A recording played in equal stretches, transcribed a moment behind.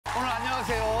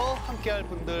함께할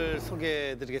분들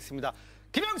소개해드리겠습니다.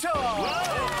 김영철,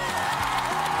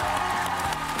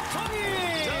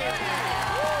 정인,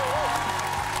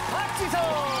 박지성,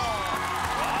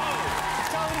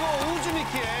 자 그리고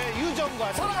우주미키의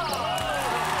유정과 소라.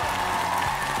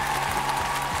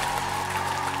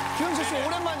 김영철 씨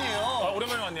오랜만이에요.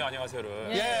 오랜만에 왔네요. 안녕하세요를.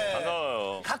 예.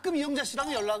 반가워요. 가끔 이영자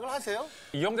씨랑 연락을 하세요?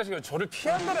 이영자 씨가 저를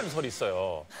피한다는 설이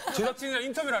있어요. 제작진이랑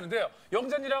인터뷰를 하는데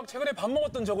영자님이랑 최근에 밥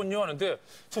먹었던 적은요 하는데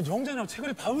전 영자님이랑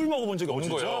최근에 밥을 먹어본 적이 없는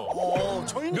거예요.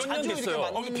 저희는 몇 년 자주 됐어요.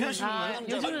 이렇게 만나는 피하시는 거예요.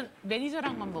 요즘은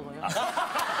매니저랑만 먹어요.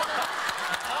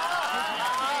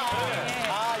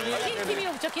 킬팀이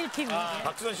없죠, 킬팀이.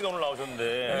 박지선 씨가 오늘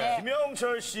나오셨는데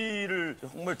김영철 씨를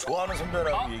정말 좋아하는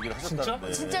선배라고 얘기를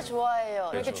하셨다는데. 진짜 좋아해요.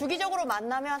 이렇게 주기적으로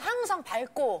만나면 항상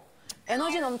밝고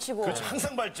에너지 넘치고 그렇죠.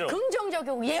 항상 밝죠.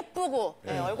 긍정적이고 예쁘고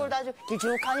네, 얼굴도 아주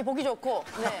길쭉하니 보기 좋고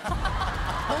네.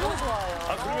 너무 좋아요.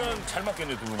 아 그러면 잘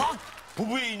맞겠네 두 분이.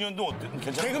 부부의 인연도 어때?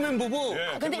 괜찮아요? 개그맨 부부?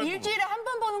 예, 근데 개그맨 일주일에 한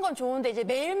번 보는 건 좋은데 이제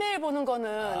매일매일 보는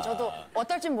거는 저도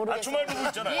어떨진 모르겠어요. 주말 부부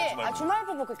있잖아요. 예, 주말 부부. 주말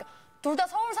부부. 그러니까 둘 다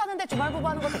서울 사는데 주말 부부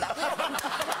하는 것도 나쁘지 않아요.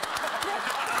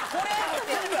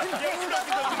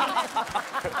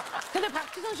 근데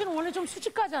박지선 씨는 원래 좀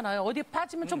수직가잖아요. 어디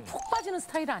빠지면 좀 푹 빠지는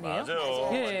스타일 아니에요? 맞아요.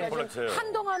 예. 콜렉트예요.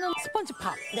 한동안은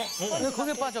스펀지팝. 네.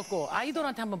 거기에 빠졌고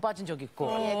아이돌한테 한번 빠진 적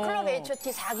있고. 예, 클럽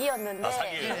H.O.T 4기였는데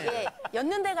예,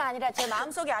 였는데가 아니라 제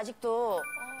마음속에 아직도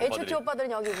H.O.T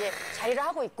오빠들은 여기 이제 자리를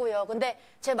하고 있고요. 근데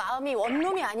제 마음이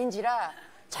원룸이 아닌지라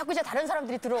자꾸 이제 다른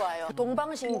사람들이 들어와요.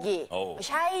 동방신기,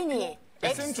 샤이니,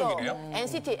 SM 엑소, 쪽이네요?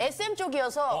 NCT, SM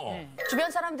쪽이어서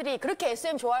주변 사람들이 그렇게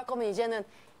SM 좋아할 거면 이제는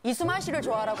이수만 씨를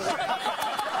좋아하라고. 이수만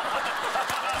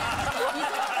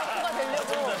덕후가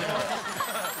되려고.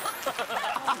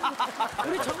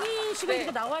 우리 정인 씨가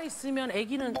이렇게 나와 있으면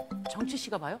아기는 정치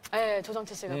씨가 봐요? 네,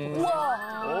 조정치 씨가.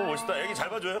 우와. 오 멋있다. 애기 잘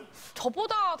봐줘요?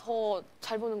 저보다 더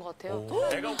잘 보는 것 같아요.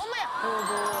 애가 엄마야.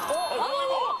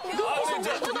 아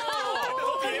진짜.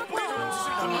 너무 예쁘게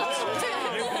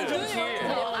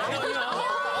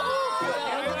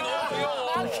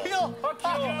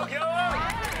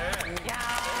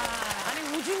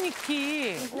아니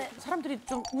우주미키 사람들이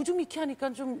좀 우주미키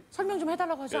하니까 좀 설명 좀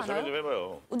해달라고 하지 설명 않아요? 좀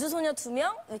해봐요. 우주소녀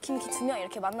 2명, 김키 2명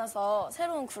이렇게 만나서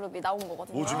새로운 그룹이 나온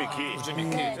거거든요. 우주미키. 지금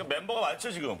멤버가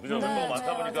많죠 지금. 그죠? 멤버가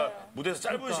많다 보니까 맞아요. 무대에서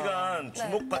짧은 시간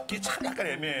주목받기 참 약간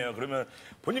애매해요. 그러면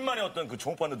본인만의 어떤 그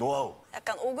주목받는 노하우.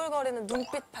 약간 오글거리는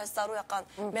눈빛 발사로 약간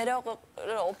매력을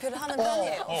어필을 하는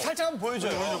편이에요. 살짝 한번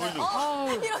보여줘요.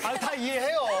 이렇게 다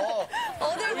이해해요.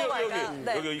 어딜 여기, 보고 여기,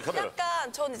 할까요? 여기 이 카메라.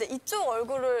 약간 전 이제 이쪽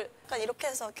얼굴을 약간 이렇게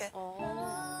해서 이렇게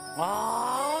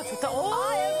아 좋다.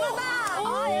 예쁘다!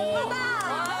 예쁘다!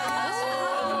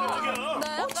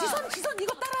 지선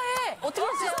이거 따라해. 어떻게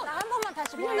했어요? 나 한 번만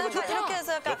다시 보여. 약간 이렇게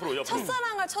해서 약간 옆으로.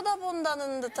 첫사랑을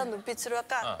쳐다본다는 듯한 눈빛으로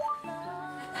약간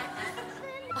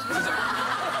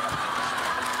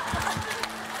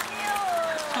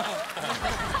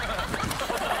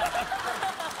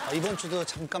이번 주도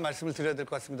잠깐 말씀을 드려야 될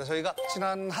것 같습니다. 저희가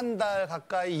지난 한 달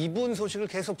가까이 이분 소식을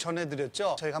계속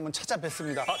전해드렸죠. 저희가 한번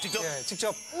찾아뵀습니다. 아, 직접? 예,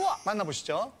 직접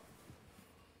만나보시죠.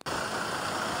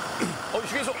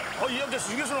 휴게소. 이영자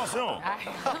씨 휴게소 나왔어요.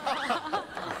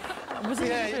 무슨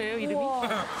예. 휴게소예요 이름이?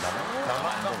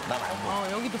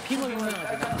 여기도 비누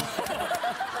유명하잖아.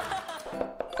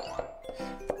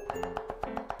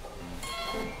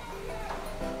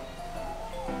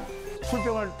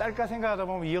 술병을 딸까 생각하다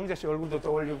보면 이영자 씨 얼굴도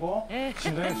떠올리고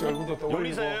진동현 씨 얼굴도 떠올리고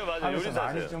요리사예요, 맞아요. 하면서 요리사세요.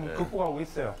 많이 좀 네. 극복하고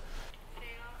있어요.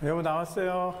 여보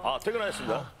나왔어요. 아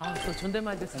퇴근하셨습니다. 저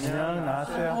존댓말 됐어요. 안녕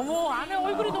나왔어요. 어머 안에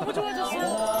얼굴이 너무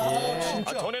좋아졌어.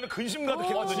 전에는 근심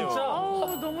가득했거든요.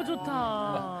 너무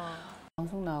좋다.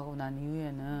 방송 나가고 난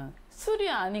이후에는 술이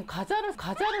아닌 과자를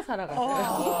사러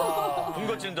갔어요.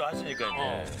 군것질도 하시니까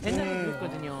이제. 옛날에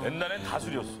그랬거든요. 옛날엔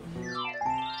다술이었어.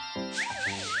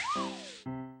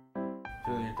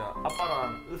 저는 일단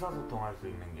아빠랑 의사소통할 수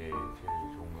있는 게 제일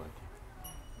좋은 것 같아요.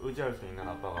 의지할 수 있는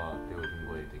아빠가 되어준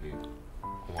거에 되게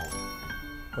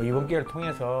고마워요. 이번 기회를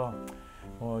통해서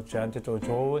저한테 또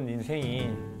좋은 인생이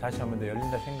다시 한 번 더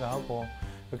열린다 생각하고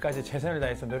끝까지 최선을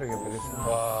다해서 노력해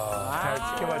보겠습니다. 잘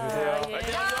지켜봐 주세요.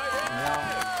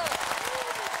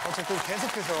 어쨌든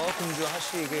계속해서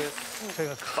금주하시길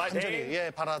저희가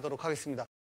간절히 바라도록 하겠습니다.